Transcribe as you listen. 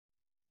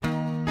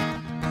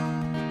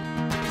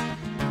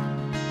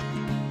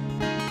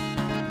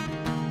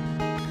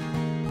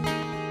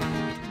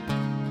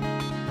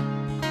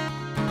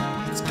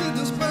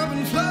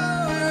and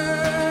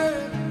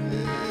flowers.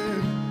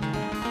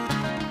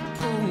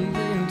 Pour me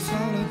in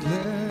solid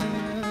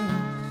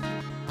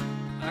glass.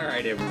 All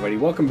right, everybody,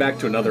 welcome back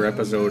to another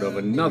episode of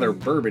another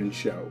bourbon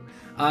show.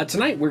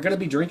 Tonight we're going to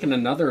be drinking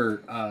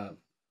another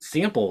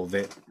sample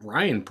that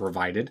Ryan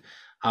provided.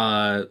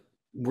 We're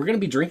going to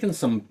be drinking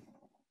some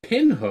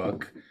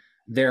Pinhook,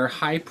 their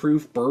high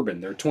proof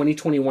bourbon, their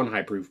 2021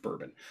 high proof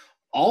bourbon,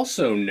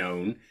 also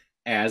known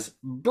as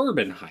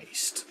Bourbon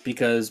Heist,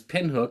 because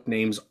Pinhook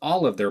names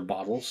all of their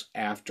bottles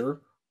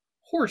after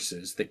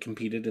horses that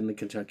competed in the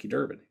Kentucky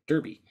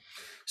Derby.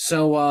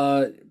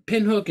 So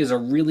Pinhook is a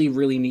really,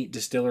 really neat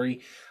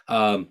distillery.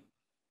 I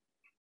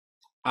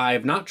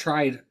have not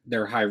tried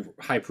their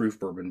high proof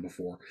bourbon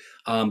before,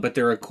 but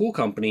they're a cool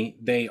company.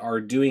 They are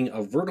doing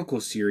a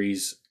vertical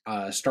series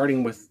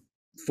starting with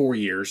 4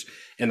 years,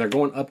 and they're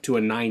going up to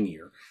a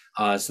 9-year.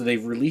 So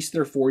they've released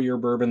their 4-year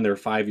bourbon, their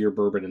 5-year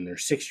bourbon, and their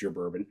 6-year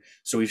bourbon.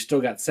 So we've still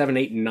got 7,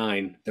 8, and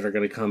 9 that are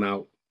going to come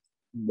out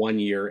 1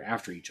 year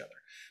after each other.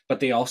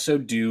 But they also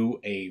do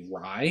a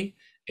rye,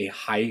 a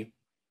high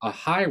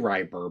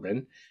rye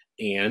bourbon,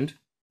 and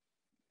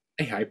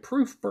a high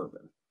proof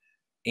bourbon.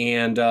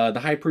 And the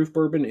high proof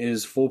bourbon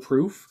is full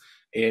proof.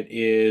 It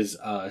is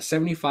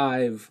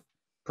 75%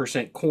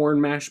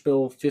 corn mash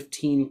bill,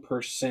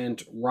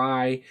 15%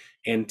 rye,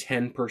 and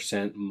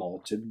 10%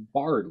 malted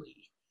barley.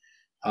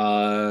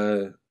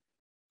 Ryan,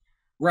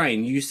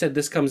 you said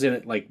this comes in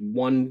at like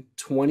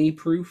 120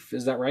 proof.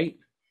 Is that right?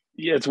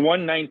 Yeah, it's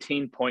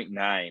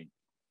 119.9.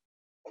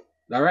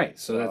 All right,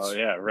 so that's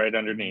right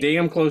underneath.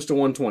 Damn close to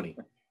 120.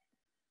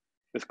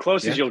 As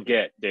close as you'll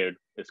get, dude.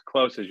 As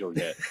close as you'll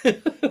get.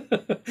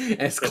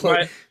 As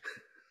close.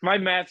 My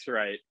math's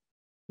right.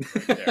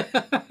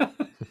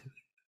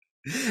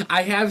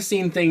 I have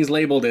seen things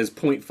labeled as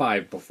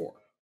 0.5 before.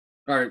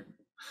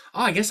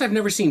 I guess I've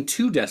never seen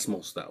 2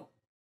 decimals though.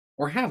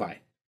 Or have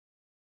I?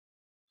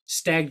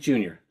 Stag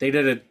Junior. They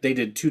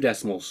did 2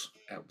 decimals.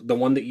 The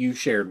one that you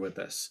shared with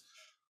us.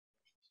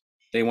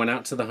 They went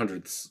out to the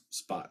 100th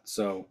spot.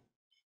 So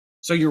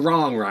you're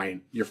wrong,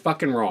 Ryan. You're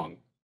fucking wrong.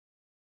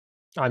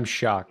 I'm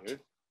shocked.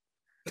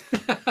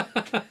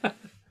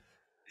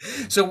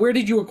 So where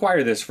did you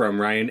acquire this from,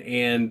 Ryan?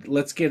 And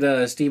let's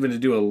get Steven to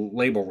do a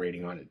label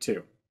rating on it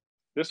too.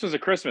 This was a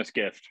Christmas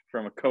gift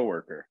from a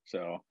coworker.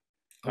 So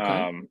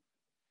okay.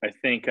 I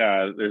think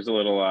there's a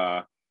little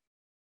I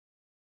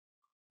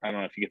don't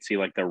know if you could see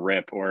like the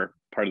rip or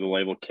part of the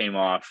label came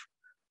off.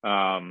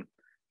 I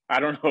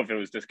don't know if it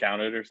was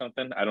discounted or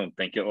something. I don't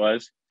think it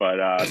was, but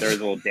there's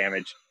a little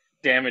damage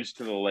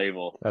to the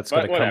label. That's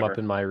going to come up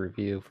in my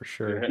review for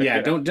sure.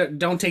 Yeah,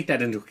 don't take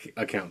that into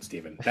account,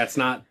 Steven. That's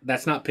not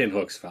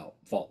Pinhook's fault.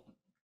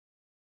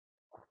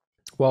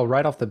 Well,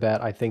 right off the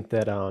bat, I think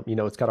that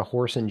it's got a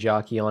horse and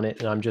jockey on it,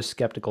 and I'm just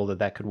skeptical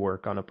that could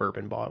work on a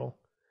bourbon bottle.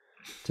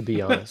 To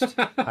be honest,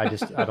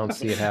 I don't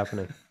see it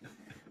happening.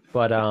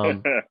 But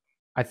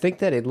I think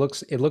that it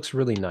looks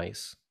really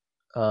nice.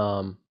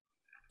 I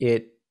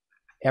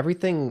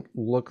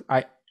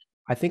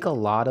think a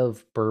lot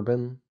of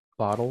bourbon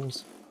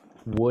bottles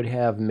would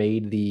have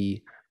made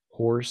the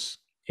horse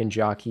and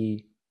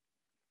jockey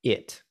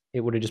it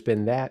would have just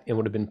been that. It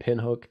would have been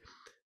Pinhook.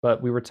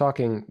 But we were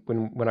talking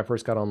when I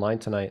first got online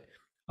tonight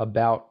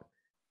about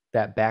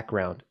that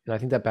background, and I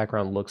think that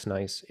background looks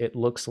nice. It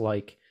looks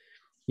like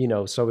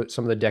so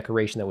some of the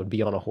decoration that would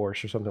be on a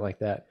horse or something like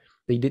that.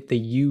 They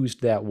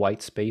used that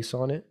white space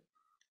on it,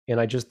 and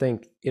I just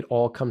think it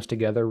all comes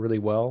together really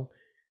well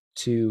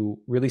to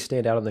really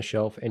stand out on the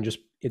shelf and just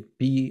it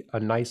be a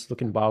nice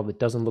looking bottle that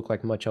doesn't look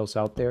like much else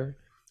out there.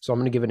 So I'm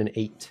going to give it an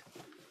 8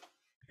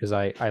 because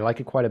I like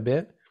it quite a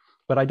bit,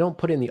 but I don't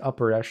put it in the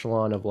upper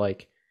echelon of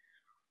like,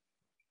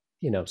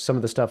 some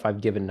of the stuff I've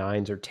given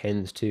 9s or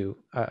 10s to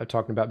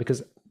talking about,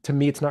 because to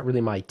me, it's not really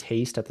my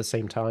taste at the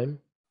same time,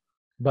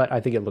 but I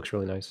think it looks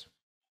really nice.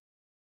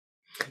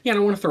 Yeah.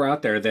 And I want to throw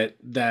out there that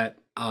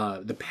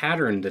the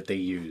pattern that they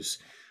use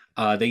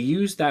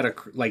that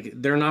like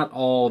they're not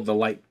all the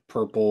light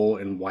purple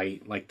and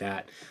white like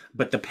that,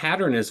 but the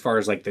pattern as far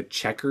as like the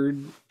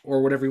checkered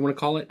or whatever you want to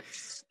call it,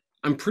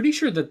 I'm pretty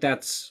sure that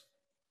that's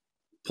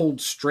pulled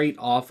straight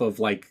off of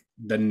like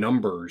the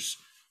numbers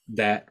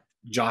that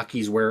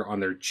jockeys wear on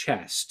their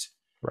chest.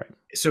 Right.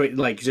 So it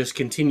like just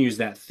continues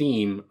that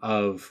theme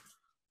of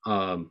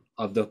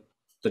the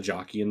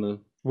jockey and the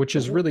which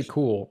is really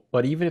cool.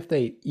 But even if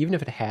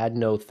it had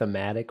no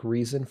thematic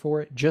reason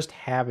for it, just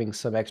having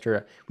some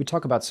extra, we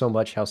talk about so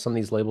much how some of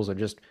these labels are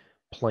just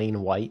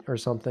plain white or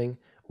something,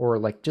 or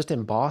like just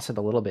emboss it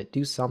a little bit,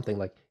 do something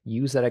like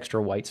use that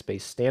extra white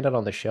space, stand it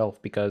on the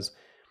shelf, because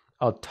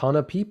a ton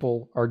of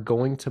people are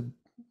going to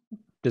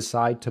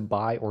decide to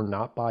buy or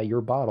not buy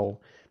your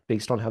bottle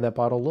based on how that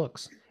bottle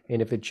looks.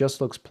 And if it just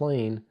looks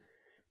plain,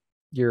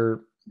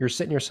 you're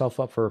setting yourself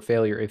up for a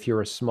failure if you're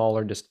a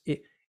smaller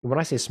when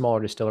I say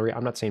smaller distillery,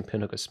 I'm not saying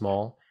Pinhook is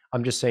small.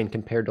 I'm just saying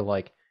compared to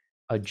like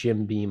a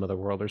Jim Beam of the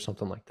world or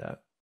something like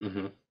that.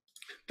 Mm-hmm.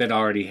 That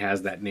already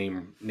has that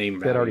name value.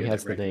 That already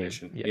has the name.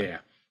 Yeah.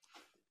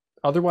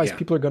 Otherwise,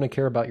 people are going to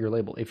care about your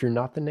label. If you're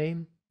not the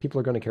name,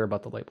 people are going to care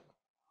about the label.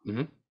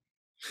 Mm-hmm.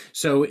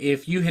 So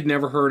if you had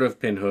never heard of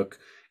Pinhook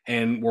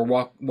and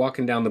were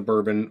walking down the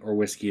bourbon or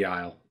whiskey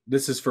aisle,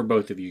 this is for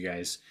both of you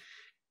guys,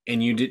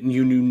 and you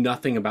knew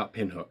nothing about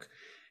Pinhook.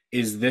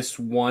 Is this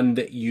one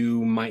that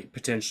you might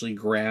potentially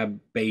grab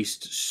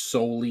based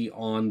solely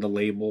on the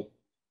label?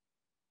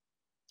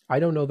 I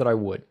don't know that I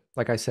would.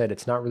 Like I said,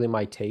 it's not really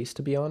my taste,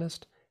 to be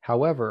honest.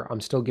 However,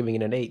 I'm still giving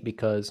it an 8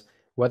 because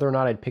whether or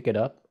not I'd pick it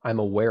up, I'm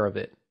aware of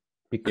it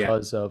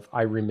because of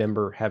I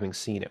remember having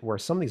seen it. Where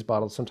some of these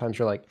bottles, sometimes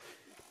you're like,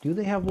 do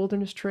they have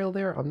Wilderness Trail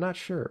there? I'm not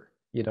sure.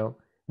 You know,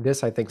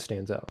 this I think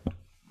stands out.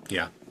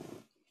 Yeah.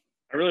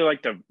 I really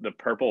like the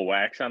purple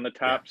wax on the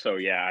top, so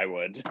yeah, I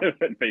would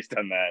based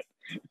on that.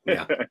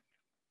 Yeah.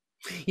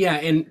 Yeah,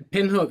 and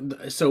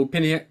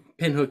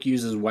Pinhook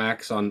uses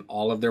wax on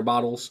all of their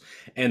bottles,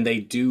 and they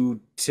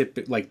do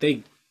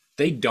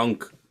they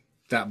dunk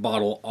that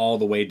bottle all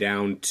the way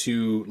down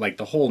to like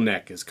the whole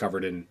neck is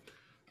covered in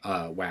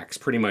wax.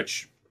 Pretty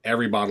much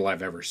every bottle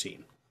I've ever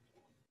seen.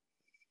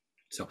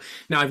 So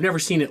now I've never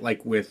seen it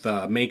like with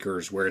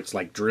makers where it's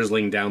like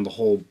drizzling down the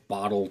whole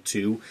bottle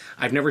too.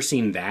 I've never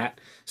seen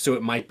that, so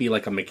it might be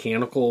like a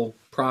mechanical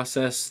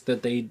process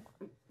that they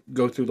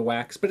go through the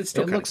wax, but it's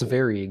still It looks cool.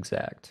 very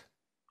exact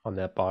on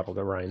that bottle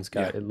that Ryan's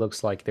got. Yeah. It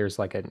looks like there's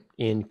like an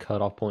end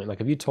cutoff point. Like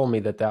if you told me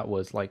that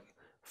was like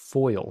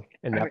foil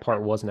and that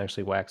part wasn't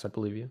actually wax, I'd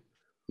believe you.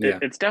 Yeah.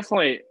 It's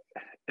definitely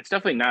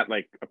not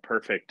like a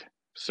perfect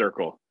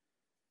circle.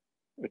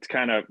 It's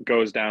kind of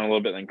goes down a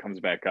little bit and comes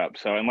back up.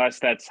 So unless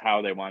that's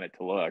how they want it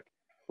to look,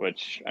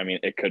 which I mean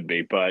it could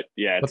be, but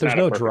yeah, it's But there's not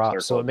a no perfect drop,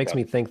 circle, so it makes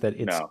me think that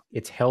no.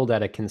 it's held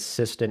at a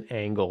consistent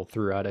angle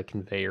throughout a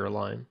conveyor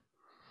line.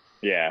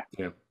 Yeah.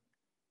 Yeah.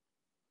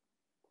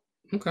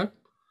 Okay.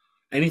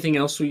 Anything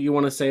else you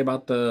want to say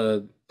about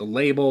the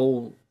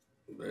label,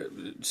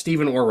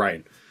 Stephen or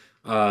Ryan?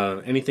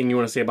 Anything you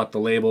want to say about the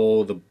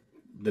label,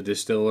 the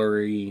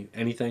distillery,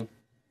 anything?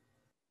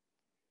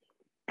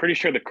 Pretty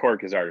sure the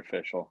cork is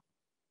artificial.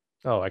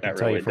 Oh, I can Not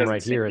tell really. you It from doesn't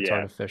right here, seem- it's yeah.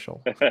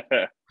 artificial.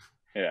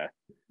 Yeah.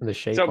 The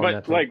shape So, on but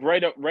that thing. like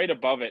right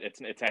above it,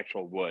 it's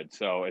actual wood.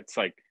 So it's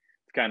like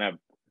it's kind of. I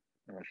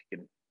don't know if you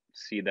can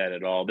see that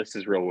at all. This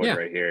is real wood Yeah.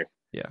 right here.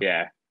 Yeah.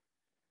 Yeah.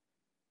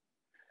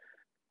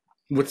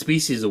 What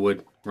species of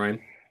wood, Ryan?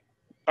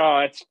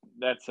 Oh,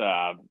 that's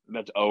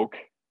oak.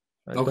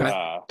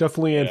 Okay.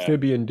 Definitely yeah.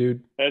 amphibian,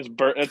 dude. That's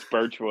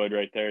birch wood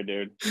right there,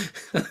 dude.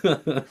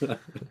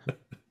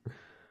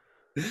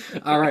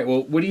 All right.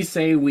 Well, what do you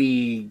say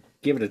we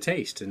give it a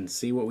taste and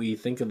see what we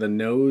think of the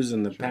nose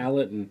and the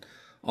palate and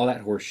all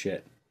that horse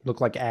shit? Look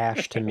like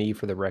ash to me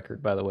for the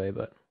record, by the way,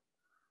 but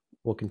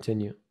we'll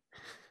continue.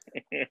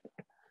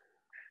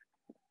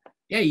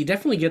 Yeah, you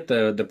definitely get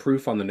the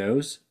proof on the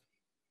nose,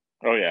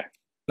 Oh yeah.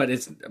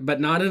 but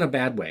not in a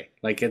bad way.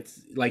 Like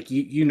it's like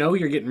you know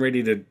you're getting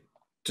ready to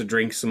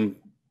drink some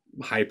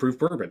high proof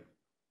bourbon,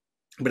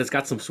 but it's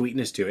got some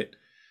sweetness to it.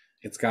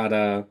 It's got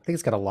I think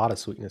it's got a lot of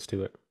sweetness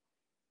to it.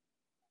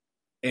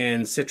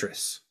 and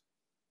citrus.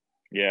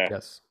 Yeah.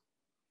 Yes.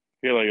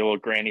 Feel like a little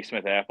Granny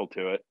Smith apple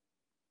to it.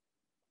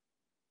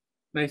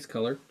 Nice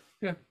color.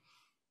 Yeah.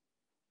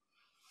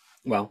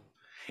 Well,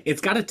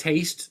 it's got a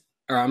taste,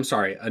 or I'm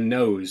sorry, a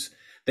nose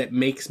that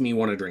makes me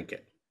want to drink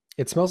it.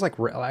 It smells like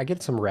I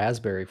get some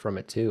raspberry from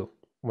it too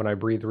when I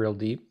breathe real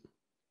deep.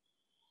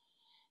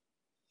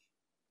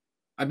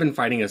 I've been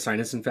fighting a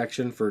sinus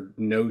infection for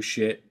no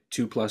shit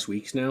 2+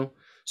 weeks now,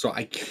 so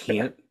I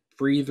can't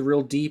breathe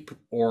real deep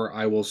or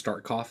I will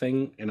start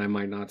coughing and I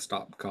might not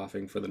stop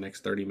coughing for the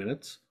next 30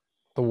 minutes.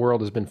 The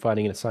world has been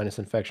fighting a sinus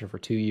infection for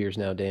 2 years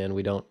now, Dan.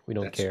 We don't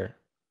care.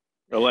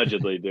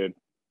 Allegedly, dude.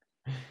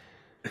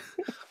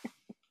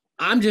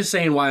 I'm just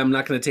saying why I'm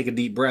not going to take a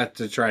deep breath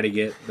to try to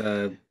get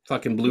the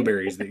fucking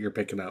blueberries that you're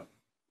picking up.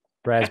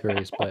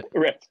 Raspberries, but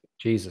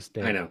Jesus,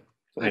 Dan. I know.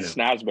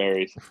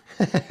 Snozberries.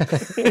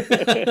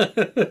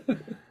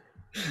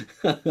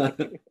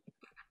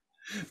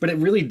 But it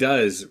really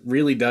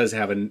does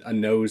have a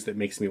nose that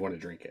makes me want to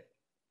drink it.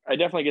 I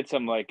definitely get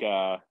some like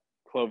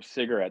clove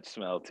cigarette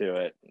smell to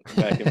it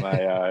back in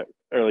my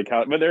early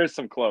college, but there is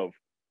some clove.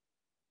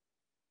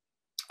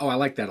 Oh, I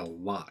like that a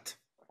lot.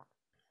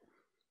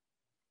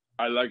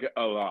 I like it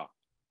a lot.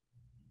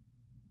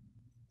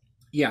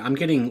 Yeah, I'm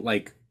getting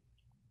like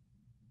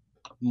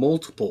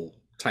multiple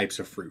types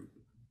of fruit.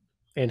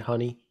 And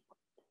honey.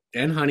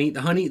 And honey.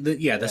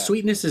 The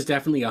sweetness is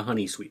definitely a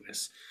honey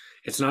sweetness.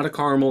 It's not a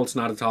caramel, it's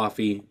not a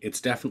toffee.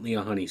 It's definitely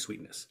a honey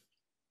sweetness.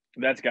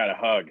 That's got a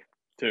hug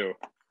too.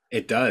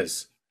 It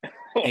does.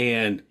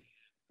 And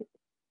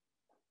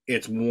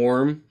it's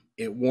warm.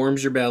 It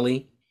warms your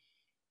belly.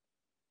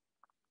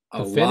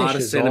 A lot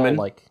of cinnamon.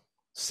 All like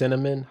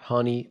cinnamon,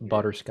 honey,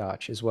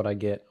 butterscotch is what I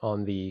get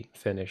on the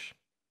finish.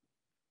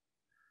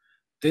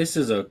 This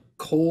is a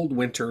cold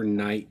winter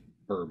night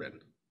bourbon.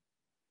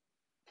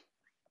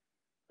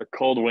 A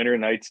cold winter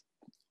nights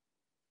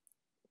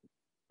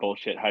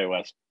bullshit High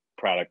West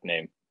product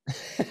name.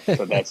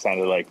 So that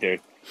sounded like,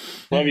 dude.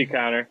 Love you,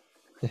 Connor.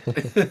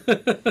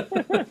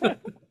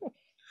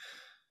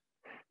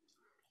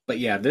 But But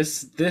yeah,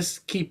 this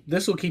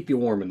will keep you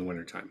warm in the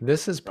wintertime.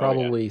 This is Oh, yeah.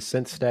 probably,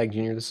 since Stag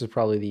Junior, this is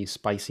probably the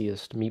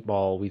spiciest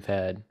meatball we've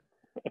had,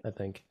 I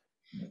think.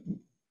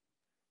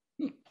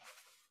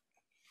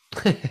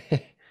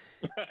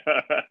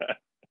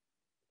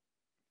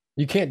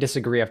 You can't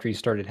disagree after you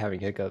started having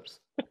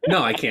hiccups.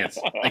 No, I can't.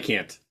 I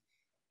can't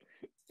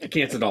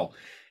at all.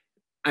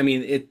 I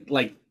mean, it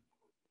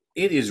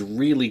is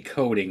really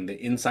coating the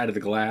inside of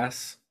the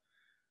glass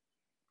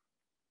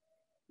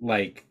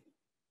like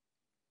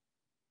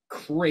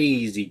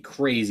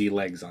crazy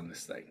legs on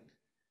this thing.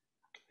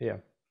 Yeah.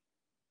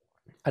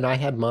 And I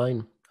had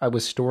mine. I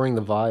was storing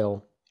the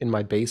vial in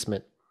my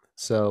basement.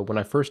 So when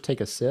I first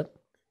take a sip,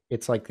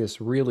 it's like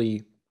this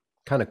really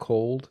kind of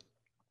cold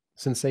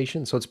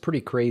sensation. So it's pretty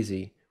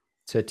crazy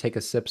to take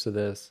a sips of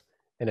this.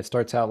 And it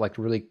starts out like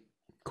really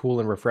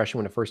cool and refreshing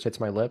when it first hits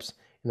my lips.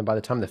 And then by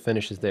the time the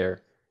finish is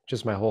there,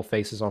 just my whole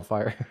face is on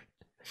fire.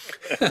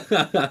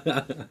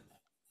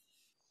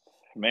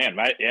 Man,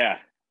 yeah.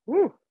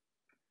 Woo.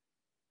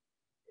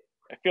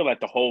 I feel that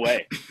the whole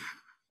way.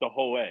 The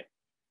whole way.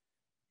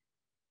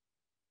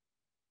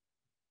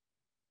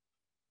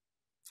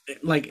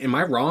 Like, am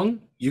I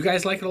wrong? You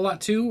guys like it a lot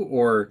too,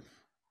 or?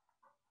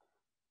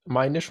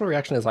 My initial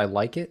reaction is I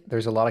like it.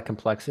 There's a lot of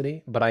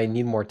complexity, but I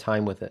need more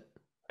time with it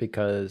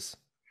because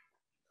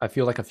I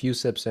feel like a few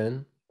sips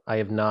in, I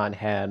have not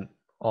had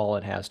all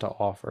it has to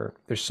offer.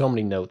 There's so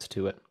many notes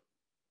to it.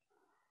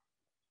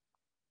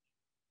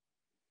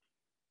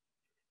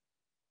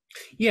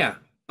 Yeah,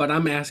 but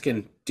I'm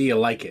asking, do you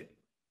like it?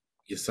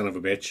 You son of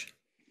a bitch.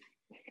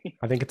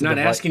 I think it's not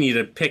asking you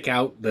to pick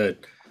out the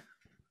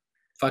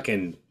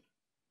fucking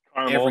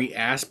Caramel. every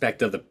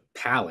aspect of the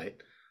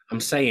palate. I'm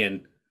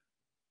saying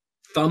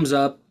thumbs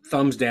up,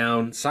 thumbs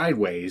down,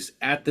 sideways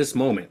at this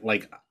moment.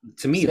 Like,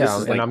 to me, this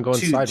is like I'm going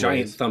two sideways.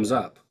 giant thumbs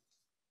up.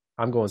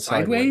 I'm going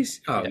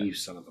Sideways? Oh, Yeah. you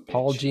son of a bitch.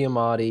 Paul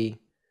Giamatti,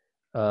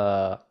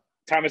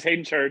 Thomas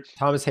Hayden Church.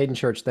 Thomas Hayden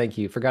Church. Thank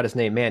you. Forgot his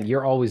name. Man,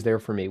 you're always there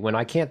for me. When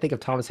I can't think of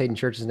Thomas Hayden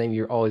Church's name,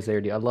 you're always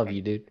there, dude. I love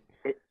you, dude.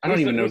 I don't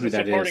even know who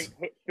that is.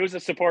 Who's the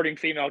supporting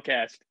female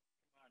cast?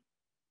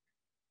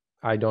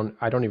 I don't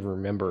even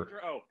remember.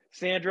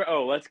 Sandra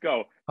Oh, let's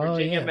go. Oh,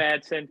 Virginia yeah.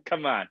 Madsen,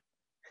 come on.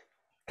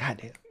 God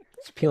damn.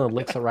 It's peeling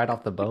licks right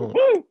off the bone.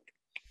 Woo!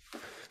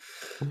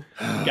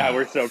 God,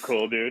 we're so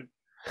cool, dude.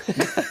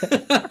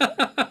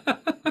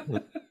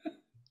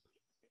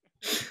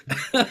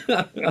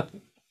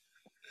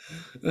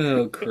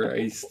 Oh,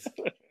 Christ.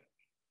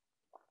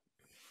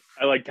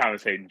 I like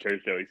Thomas Hayden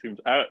Church, though. He seems.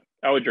 I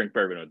would drink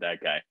bourbon with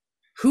that guy.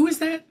 Who is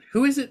that?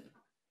 Who is it?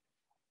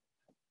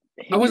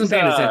 I wasn't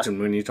paying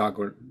attention when you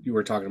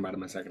were talking about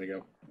him a second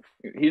ago.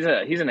 He's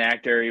an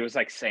actor. He was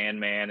like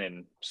Sandman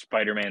in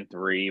Spider-Man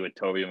 3 with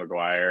Tobey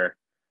Maguire.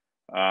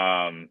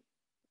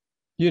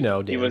 You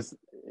know, Dan.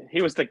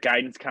 He was the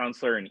guidance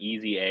counselor in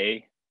Easy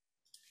A.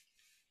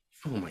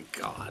 Oh my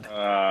God.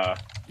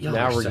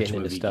 Now we're getting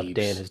into stuff geeks.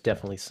 Dan has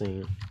definitely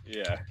seen.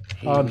 Yeah.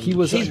 He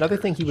was another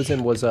thing he was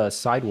in was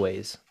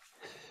Sideways.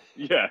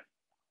 Yeah.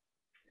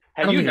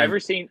 Have you ever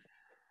seen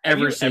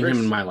him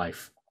in my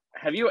life?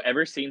 Have you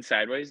ever seen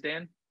Sideways,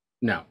 Dan?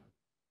 No.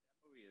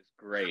 That movie is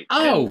great.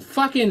 Oh,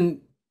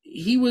 fucking!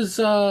 He was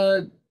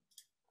in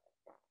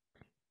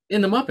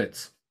the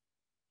Muppets.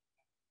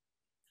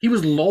 He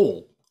was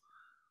Lowell.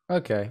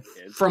 Okay.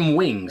 From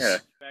Wings. Yeah.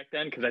 Back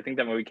then, because I think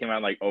that movie came out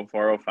in like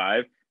 04,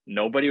 05.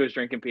 Nobody was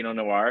drinking Pinot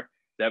Noir.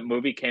 That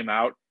movie came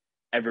out,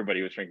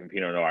 everybody was drinking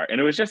Pinot Noir.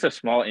 And it was just a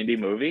small indie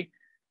movie,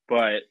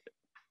 but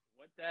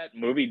what that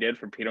movie did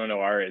for Pinot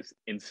Noir is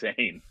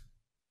insane.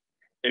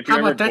 If you're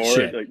How about that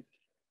shit? Like,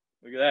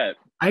 look at that.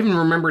 I even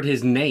remembered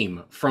his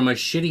name from a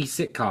shitty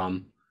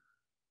sitcom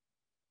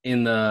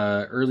in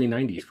the early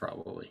 90s,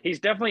 probably. He's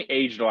definitely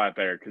aged a lot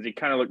better because he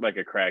kind of looked like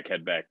a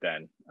crackhead back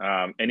then.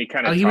 And he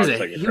kind of he talks was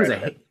like a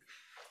crackhead.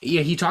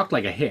 Yeah, he talked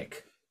like a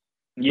hick.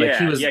 Yeah, like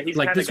he was he's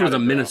like this kinda was a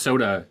got it,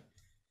 Minnesota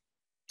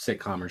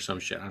sitcom or some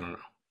shit. I don't know.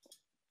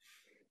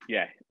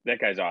 Yeah, that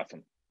guy's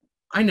awesome.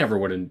 I never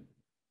would have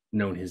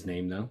known his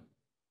name though.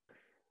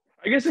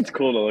 I guess it's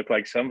cool to look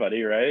like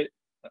somebody, right?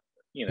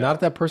 You know. Not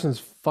if that person's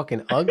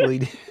fucking ugly,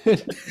 dude.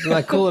 It's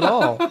not cool at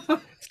all.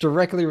 It's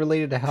directly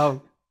related to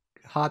how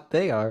hot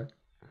they are.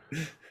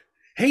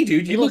 Hey,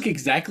 dude, you look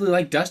exactly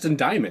like Dustin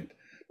Diamond.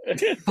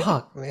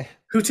 Fuck, man.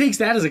 Who takes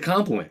that as a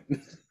compliment?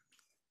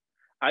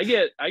 I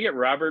get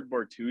Robert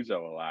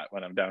Bortuzzo a lot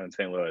when I'm down in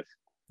St. Louis.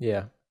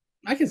 Yeah.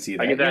 I can see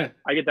that. I get that. Yeah.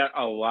 I get that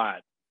a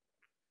lot.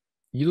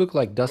 You look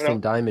like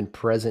Dustin Diamond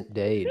present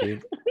day,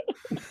 dude.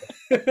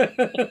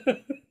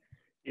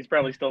 He's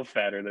probably still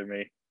fatter than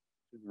me.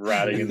 He's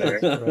rotting in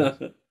there.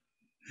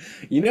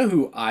 You know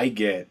who I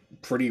get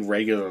pretty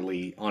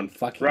regularly on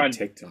fucking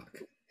TikTok?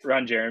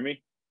 Ron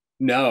Jeremy?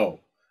 No.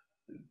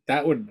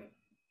 That would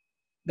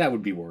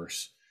be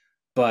worse.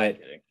 But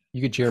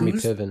you get Jeremy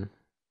Piven.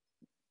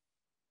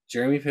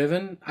 Jeremy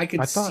Piven? I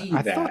thought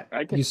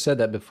you said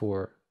that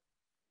before.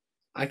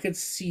 I could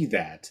see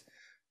that.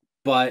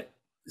 But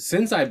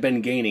since I've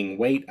been gaining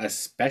weight,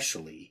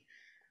 especially,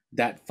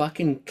 that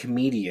fucking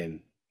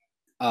comedian,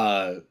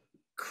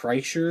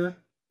 Kreischer,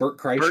 Bert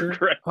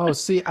Kreischer. Oh,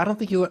 see, I don't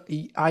think you look.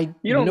 You don't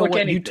know look what?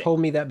 You anything. told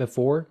me that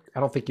before.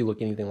 I don't think you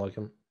look anything like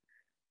him.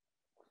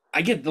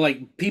 I get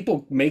like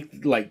people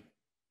make like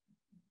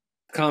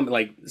comment,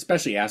 like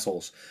especially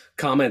assholes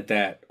comment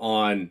that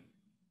on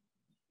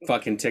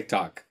fucking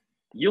TikTok.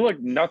 You look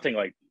nothing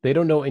like. They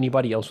don't know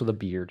anybody else with a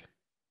beard.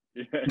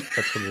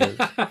 That's what it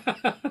is.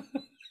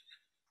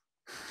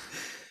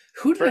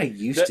 Who did I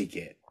used to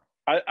get?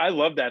 I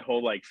love that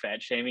whole like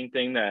fat shaming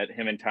thing that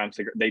him and Tom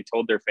Segura, they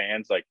told their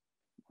fans, like,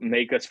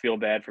 make us feel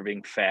bad for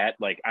being fat,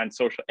 like on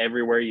social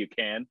everywhere you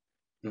can.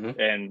 Mhm.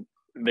 And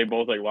they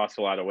both like lost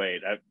a lot of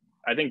weight.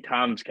 I think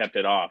Tom's kept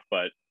it off,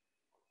 but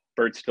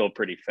Bert's still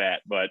pretty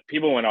fat. But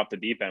people went off the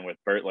deep end with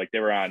Bert. Like they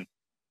were on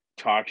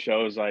talk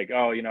shows like,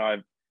 oh, you know,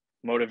 I'm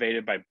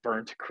motivated by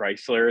Burnt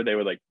Chrysler. They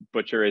would like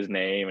butcher his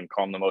name and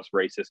call him the most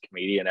racist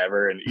comedian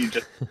ever. And he's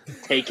just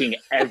taking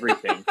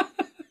everything.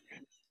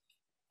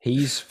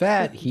 He's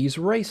fat. He's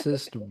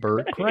racist.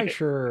 Bert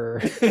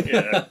Kreischer.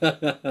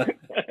 Yeah.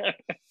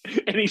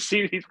 And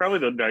he's probably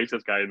the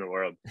nicest guy in the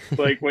world.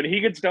 Like when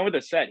he gets done with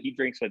a set, he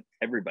drinks with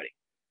everybody.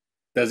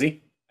 Does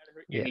he?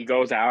 Yeah. And he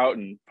goes out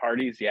and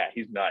parties. Yeah,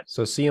 he's nuts.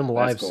 So see him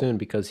live cool. soon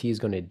because he's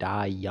going to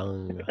die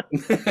young.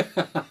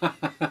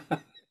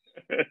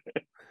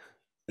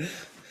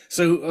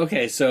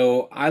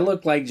 So I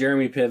look like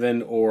Jeremy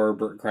Piven or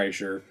Bert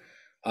Kreischer.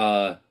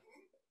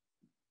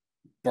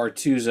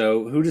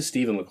 Bartuzo, who does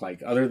Steven look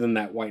like other than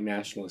that white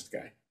nationalist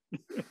guy?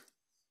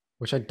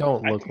 Which I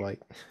don't look like.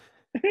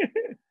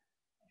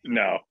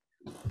 No.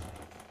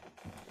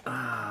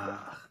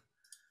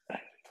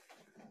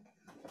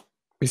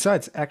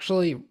 Besides,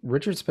 actually,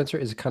 Richard Spencer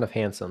is kind of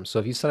handsome. So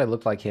if you said I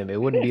looked like him,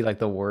 it wouldn't be like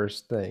the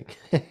worst thing.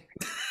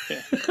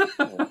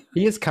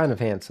 He is kind of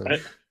handsome.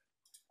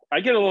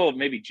 I get a little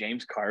maybe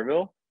James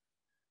Carville.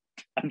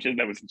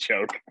 That was a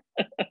joke.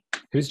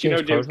 Who's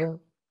James Carville?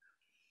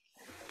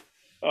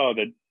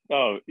 The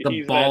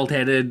he's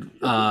bald-headed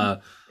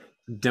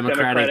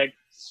Democratic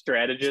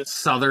strategist.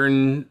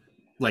 Southern,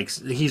 like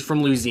he's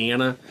from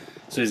Louisiana,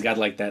 so he's got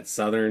like that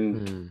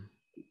Southern.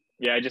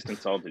 Yeah, I just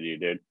insulted you,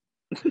 dude.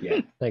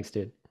 Yeah, thanks,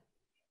 dude.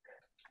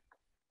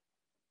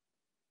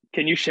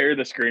 Can you share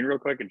the screen real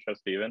quick and show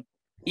Steven?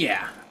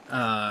 Yeah.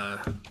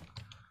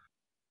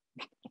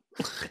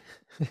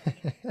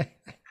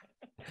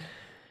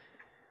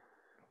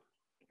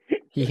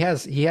 He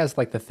has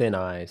like the thin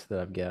eyes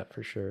that I've got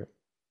for sure.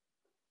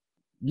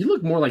 You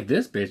look more like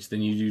this bitch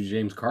than you do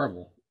James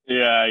Carville.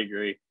 Yeah, I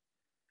agree.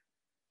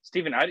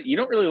 Steven, you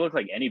don't really look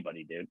like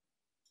anybody, dude.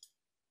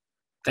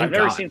 I've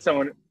never seen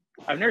someone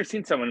and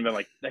been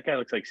like, that guy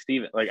looks like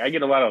Steven. Like I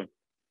get a lot of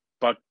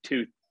buck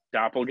tooth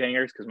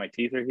doppelgangers because my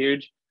teeth are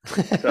huge.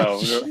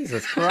 So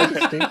Jesus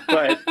Christ, dude.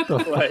 But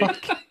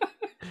like,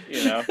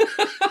 you know.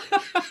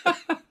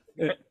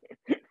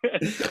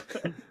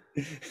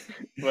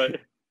 But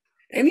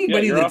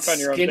anybody that's off on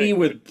your own skinny thing.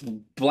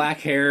 with black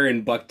hair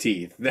and buck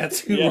teeth, that's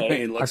who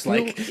Ryan looks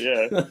like.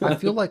 Yeah. I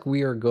feel like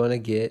we are going to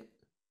get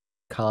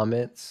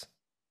comments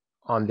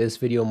on this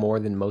video more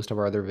than most of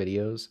our other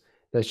videos.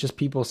 That's just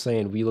people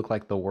saying we look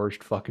like the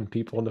worst fucking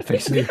people on the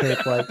face of the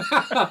earth. Like,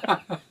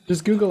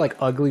 just Google like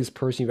ugliest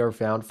person you've ever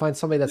found. Find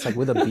somebody that's like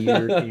with a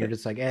beard, and you're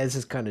just like, this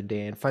is kind of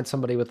Dan. Find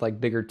somebody with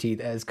like bigger teeth,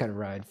 it's kind of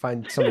Ryan.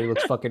 Find somebody who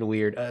looks fucking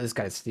weird, this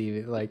guy's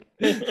Steven. Like,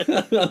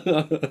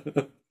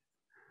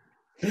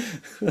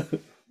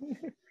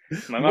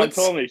 my mom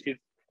told me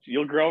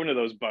you'll grow into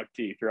those buck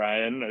teeth,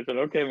 Ryan. I said,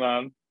 okay,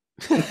 Mom.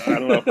 I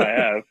don't know if I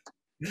have.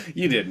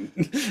 You didn't.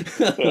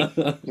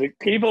 Like,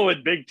 people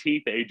with big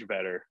teeth age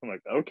better. I'm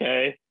like,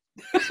 okay.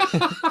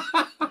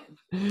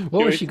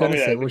 What was she going to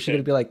say? Was she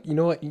going to be like, you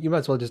know what? You might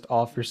as well just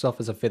off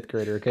yourself as a fifth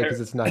grader, okay? Because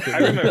it's not I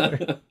good.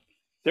 remember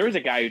there was a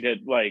guy who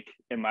did, like,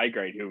 in my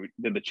grade who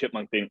did the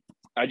chipmunk thing.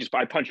 I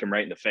punched him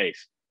right in the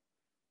face.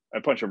 I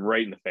punched him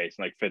right in the face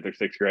in like 5th or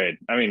 6th grade.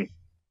 I mean,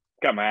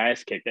 got my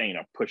ass kicked, then,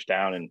 pushed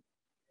down and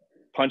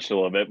punched a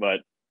little bit, but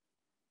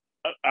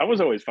I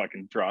was always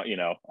fucking draw,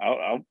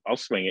 I'll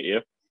swing at you.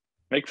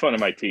 Make fun of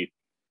my teeth,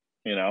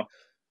 Boom,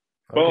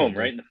 Okay,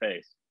 right in the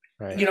face.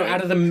 Right.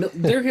 Out of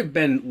there have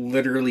been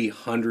literally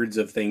hundreds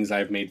of things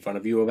I've made fun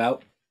of you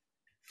about.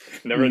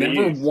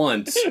 Never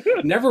once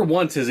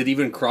has it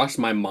even crossed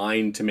my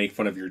mind to make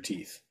fun of your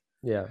teeth.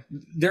 Yeah.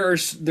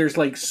 There's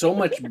like so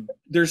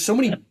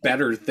many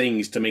better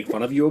things to make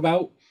fun of you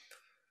about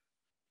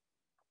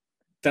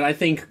that I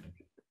think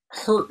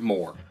hurt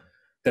more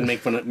than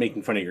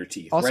making fun of your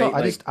teeth. Also,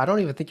 right? I don't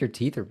even think your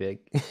teeth are big.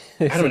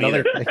 I don't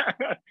either.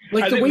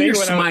 Like the way you're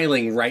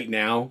smiling right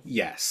now,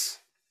 yes.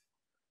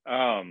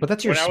 But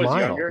that's your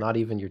smile, younger, not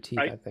even your teeth,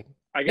 I think.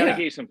 I gotta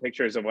get you some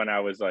pictures of when I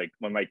was like,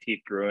 when my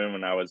teeth grew in,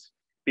 when I was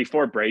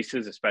before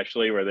braces,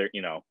 especially where they're,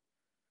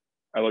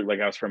 I looked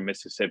like I was from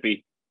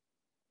Mississippi.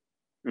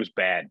 It was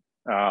bad.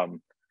 So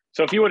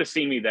if you would have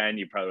seen me then,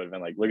 you probably would have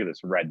been like, look at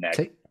this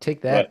redneck.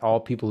 Take that, all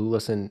people who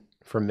listen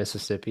from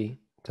Mississippi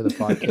to the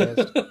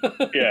podcast.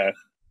 Yeah.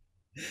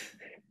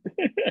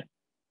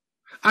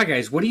 All right,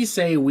 guys, what do you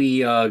say we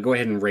go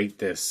ahead and rate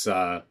this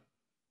high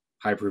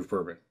proof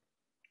bourbon?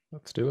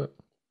 Let's do it.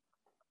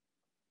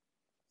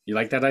 You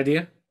like that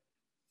idea?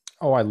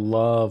 Oh, I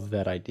love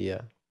that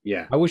idea.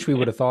 Yeah. I wish we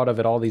would have thought of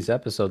it all these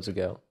episodes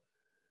ago.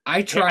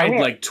 I tried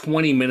like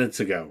 20 minutes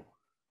ago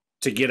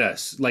to get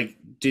us. Like,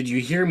 did you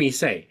hear me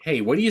say,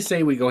 hey, what do you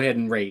say we go ahead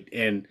and rate?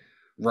 And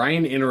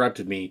Ryan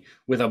interrupted me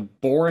with a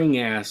boring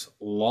ass,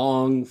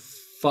 long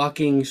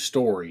fucking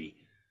story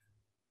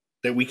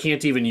that we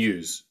can't even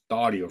use the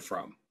audio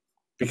from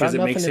because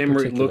About it makes nothing in him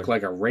particular. look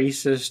like a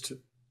racist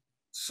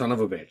son of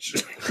a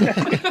bitch.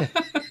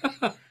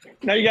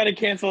 Now you got to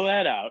cancel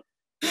that out.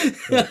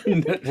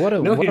 What a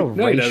No, he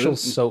racial doesn't.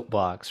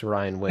 soapbox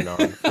Ryan went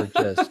on for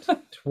just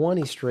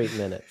 20 straight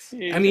minutes.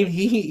 I mean,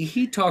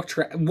 he talked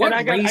what And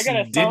I got race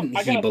a didn't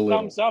he thumbs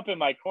belittle? up in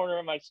my corner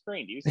of my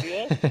screen. Do you see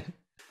that?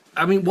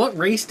 I mean, what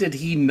race did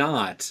he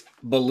not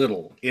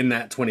belittle in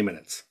that 20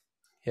 minutes?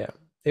 Yeah,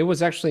 it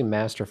was actually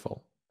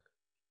masterful.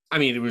 I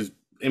mean, it was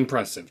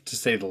impressive to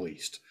say the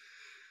least.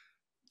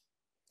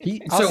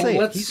 I'll say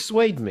it, he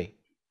swayed me.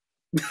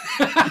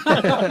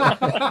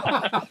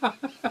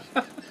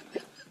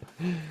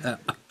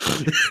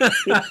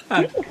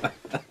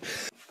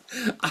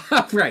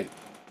 All right.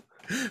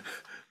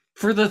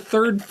 For the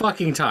third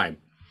fucking time,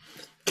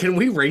 can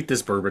we rate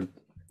this bourbon?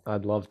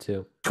 I'd love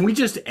to. Can we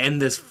just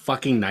end this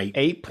fucking night?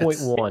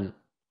 8.1.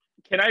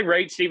 Can I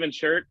rate Steven's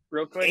shirt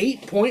real quick?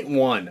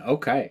 8.1.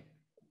 Okay.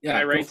 Yeah,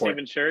 Can I go rate for it.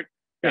 Steven's shirt?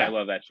 Yeah. I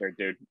love that shirt,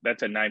 dude.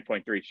 That's a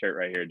 9.3 shirt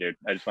right here, dude.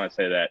 I just want to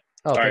say that.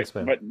 Oh, All thanks,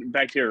 right, man. but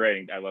back to your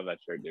rating. I love that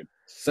shirt, dude.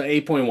 So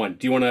 8.1.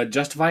 Do you want to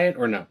justify it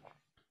or no?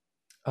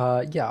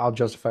 Yeah, I'll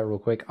justify it real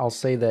quick. I'll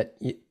say that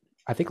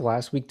I think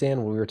last week,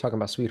 Dan, when we were talking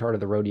about Sweetheart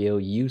of the Rodeo,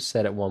 you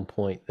said at one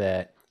point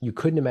that you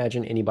couldn't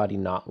imagine anybody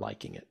not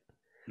liking it.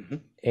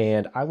 Mhm.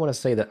 And I want to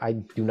say that I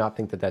do not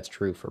think that that's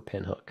true for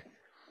Pinhook.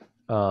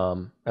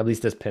 At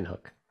least this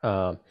Pinhook.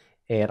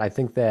 And I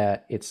think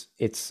that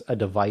it's a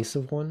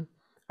divisive one.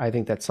 I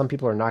think that some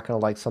people are not going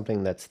to like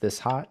something that's this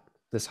hot,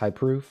 this high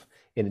proof,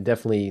 and it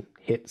definitely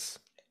hits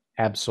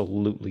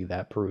absolutely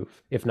that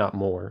proof, if not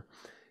more.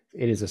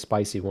 It is a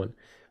spicy one.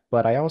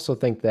 But I also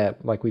think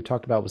that, like we've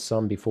talked about with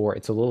some before,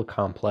 it's a little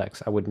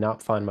complex. I would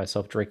not find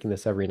myself drinking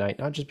this every night,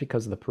 not just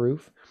because of the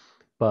proof,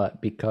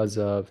 but because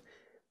of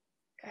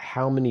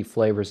how many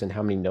flavors and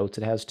how many notes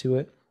it has to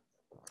it.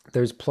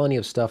 There's plenty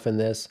of stuff in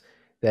this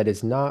that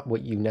is not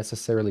what you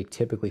necessarily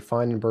typically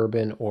find in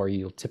bourbon or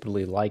you'll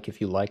typically like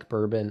if you like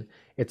bourbon.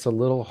 It's a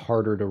little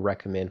harder to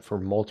recommend for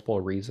multiple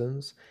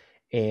reasons.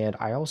 And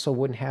I also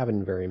wouldn't have it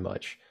in very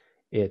much.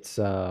 It's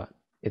a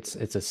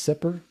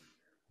sipper,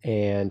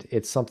 and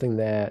it's something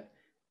that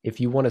if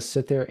you want to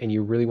sit there and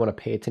you really want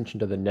to pay attention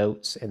to the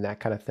notes and that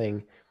kind of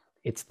thing,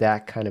 it's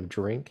that kind of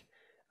drink.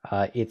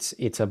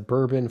 It's a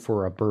bourbon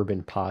for a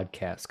bourbon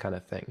podcast kind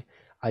of thing.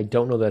 I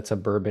don't know that's a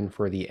bourbon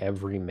for the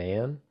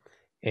everyman,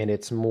 and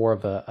it's more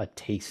of a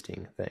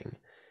tasting thing.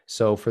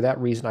 So for that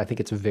reason, I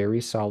think it's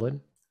very solid.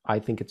 I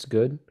think it's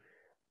good,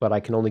 but I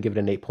can only give it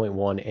an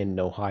 8.1 and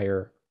no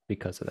higher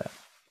because of that.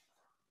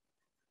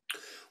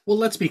 Well,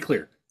 let's be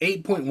clear.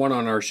 8.1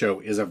 on our show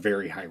is a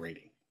very high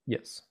rating.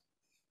 Yes.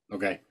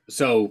 Okay.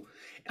 So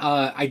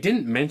I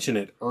didn't mention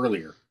it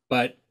earlier,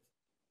 but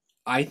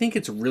I think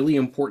it's really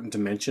important to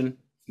mention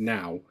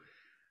now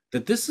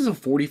that this is a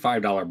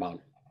 $45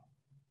 bottle.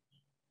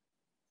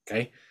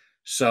 Okay.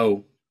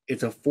 So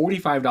it's a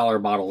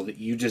 $45 bottle that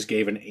you just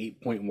gave an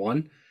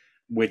 8.1,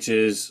 which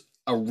is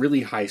a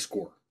really high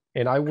score.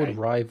 And I would Okay.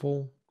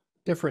 rival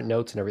different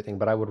notes and everything,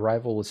 but I would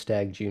rival with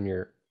Stag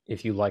Junior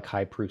if you like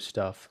high proof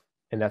stuff,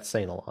 and that's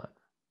saying a lot.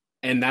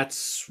 And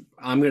that's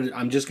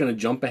I'm just gonna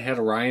jump ahead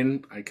of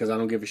Ryan because I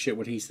don't give a shit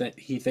what he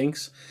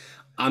thinks.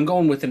 I'm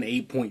going with an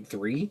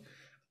 8.3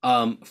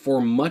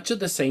 for much of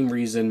the same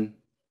reason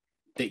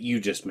that you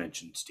just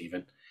mentioned,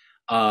 Stephen.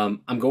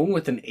 I'm going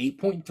with an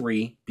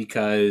 8.3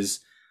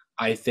 because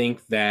I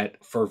think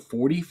that for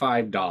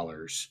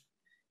 $45,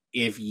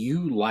 if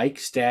you like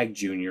Stag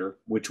Junior,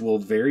 which will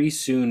very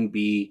soon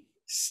be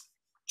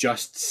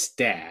just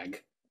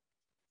Stag.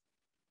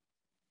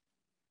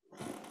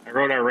 I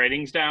wrote our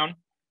ratings down.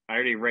 I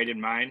already rated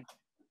mine.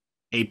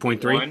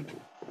 8.3? One.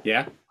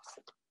 Yeah.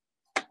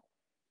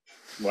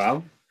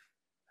 Well,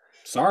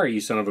 sorry,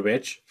 you son of a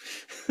bitch.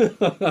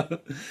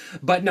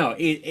 But no,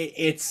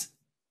 it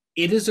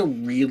is a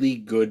really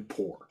good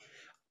pour.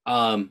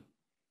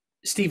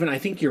 Stephen, I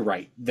think you're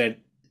right that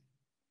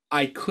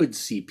I could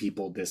see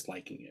people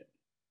disliking it.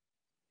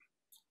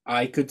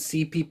 I could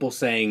see people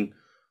saying,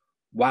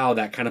 wow,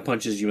 that kind of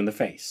punches you in the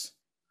face.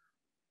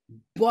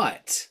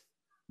 But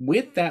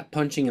with that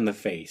punching in the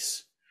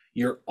face,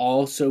 you're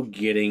also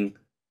getting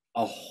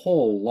a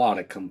whole lot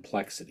of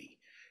complexity.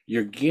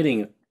 You're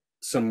getting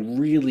some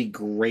really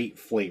great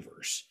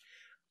flavors.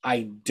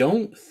 I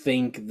don't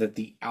think that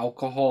the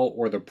alcohol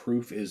or the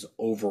proof is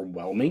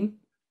overwhelming.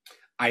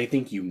 I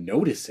think you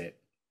notice it.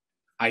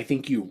 I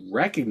think you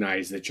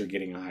recognize that you're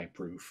getting a high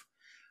proof.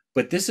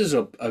 But this is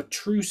a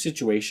true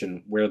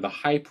situation where the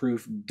high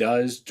proof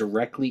does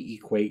directly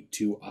equate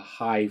to a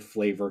high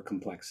flavor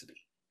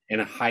complexity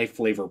and a high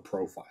flavor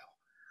profile.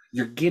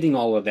 You're getting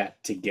all of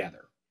that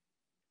together.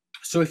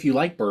 So if you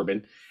like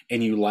bourbon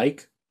and you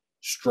like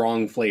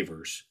strong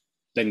flavors,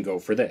 then go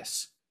for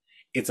this.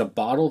 It's a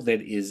bottle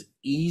that is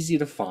easy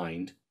to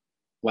find,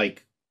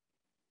 like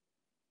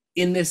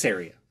in this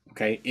area,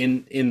 okay?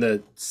 In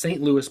the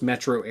St. Louis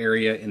metro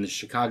area, in the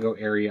Chicago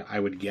area, I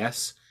would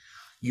guess.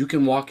 You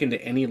can walk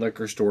into any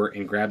liquor store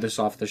and grab this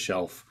off the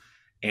shelf,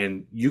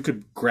 and you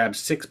could grab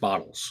 6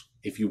 bottles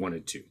if you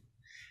wanted to.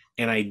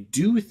 And I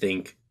do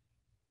think,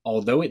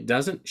 although it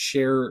doesn't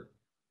share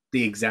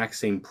the exact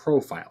same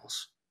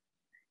profiles,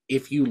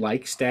 if you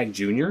like Stag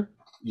Junior,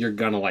 you're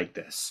gonna like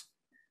this.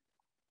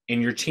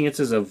 And your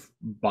chances of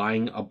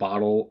buying a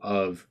bottle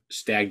of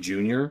Stag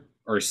Junior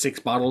or 6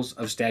 bottles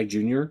of Stag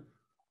Junior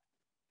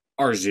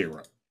are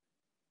 0.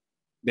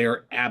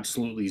 They're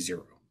absolutely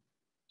 0.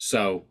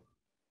 So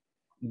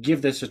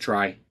give this a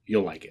try.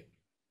 You'll like it.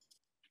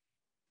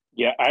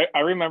 Yeah,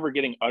 I remember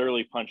getting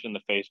utterly punched in the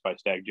face by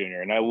Stag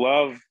Junior, and I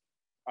loved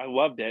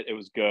it. It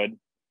was good.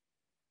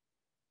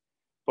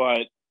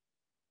 But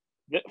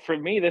for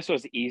me, this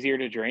was easier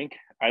to drink.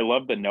 I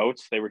loved the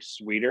notes. They were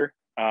sweeter.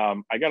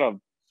 And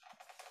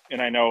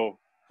I know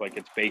like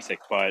it's basic,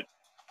 but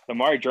the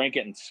more I drank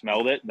it and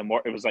smelled it, the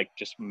more it was like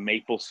just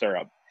maple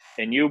syrup.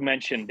 And you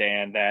mentioned,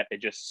 Dan, that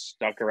it just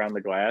stuck around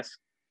the glass.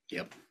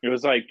 Yep. It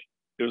was like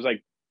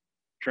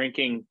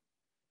drinking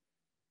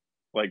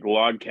like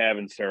log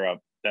cabin syrup.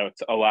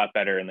 That's a lot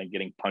better than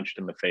getting punched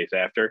in the face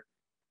after,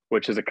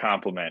 which is a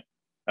compliment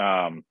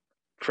from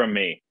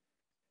me.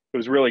 It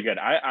was really good.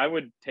 I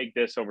would take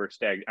this over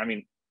Stag. I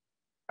mean,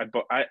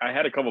 I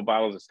had a couple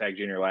bottles of Stag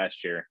Junior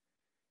last year,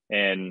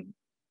 and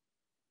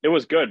it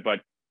was good,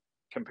 but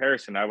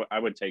comparison, I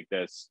would take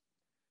this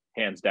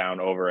hands down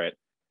over it.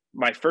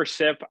 My first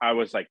sip, I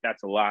was like,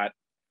 that's a lot.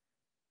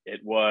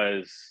 It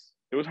was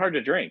hard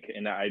to drink,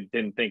 and I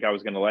didn't think I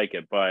was going to like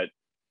it. But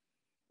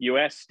you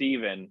asked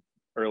Steven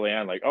early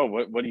on, like, oh,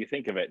 what do you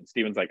think of it? And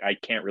Steven's like, I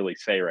can't really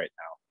say right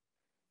now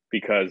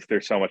because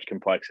there's so much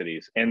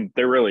complexities, and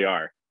there really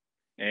are.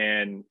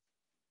 And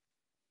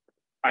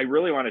I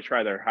really want to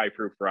try their high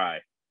proof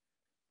rye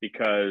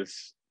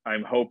because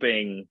I'm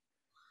hoping,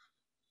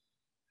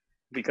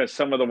 because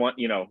some of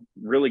the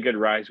really good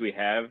ryes we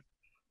have,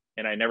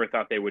 and I never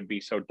thought they would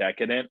be so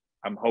decadent.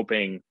 I'm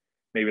hoping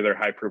maybe their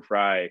high proof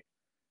rye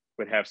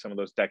would have some of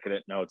those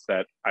decadent notes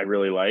that I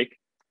really like.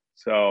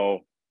 So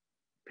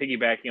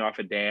piggybacking off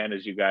of Dan,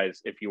 as you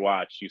guys, if you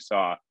watched, you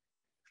saw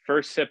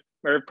first sip,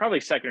 or probably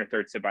second or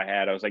third sip I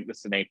had, I was like, this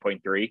is an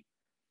 8.3.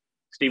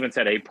 Steven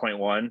said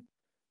 8.1.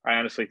 I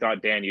honestly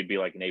thought, Dan, you'd be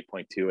like an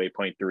 8.2,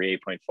 8.3,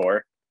 8.4.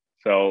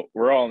 So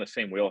we're all in the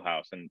same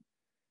wheelhouse, and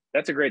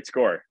that's a great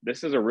score.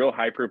 This is a real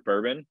high proof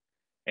bourbon,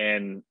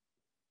 and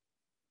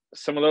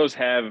some of those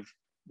have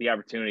the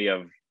opportunity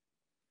of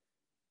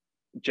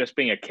just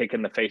being a kick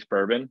in the face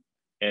bourbon,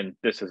 and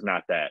this is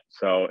not that.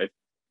 So if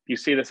you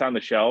see this on the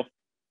shelf,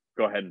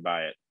 go ahead and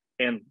buy it.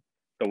 And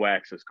the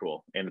wax is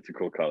cool, and it's a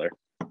cool color.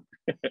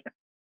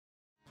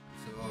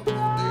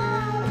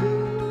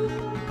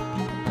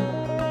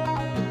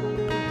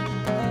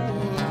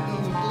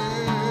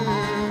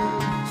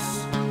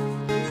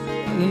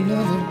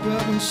 Another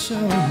bourbon show.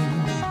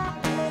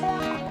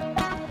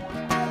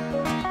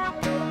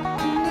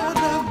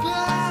 Another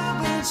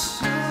bourbon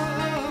show.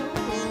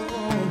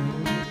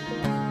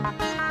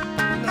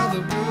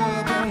 Another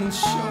bourbon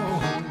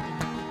show.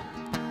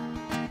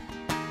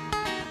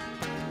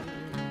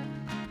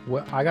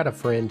 Well, I got a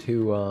friend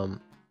who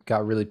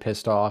got really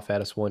pissed off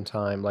at us one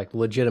time, like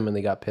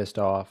legitimately got pissed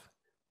off.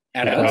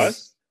 At because-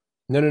 us?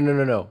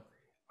 No.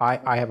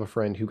 I have a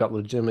friend who got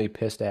legitimately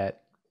pissed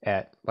at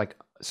like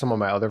some of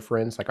my other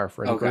friends, like our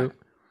friend Okay.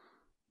 group,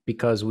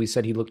 because we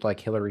said he looked like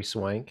Hillary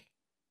Swank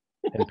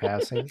in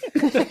passing.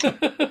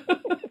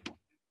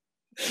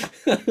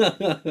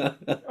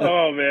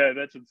 Oh man,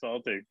 that's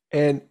insulting.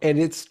 And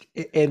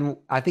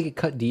I think it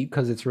cut deep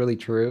because it's really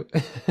true.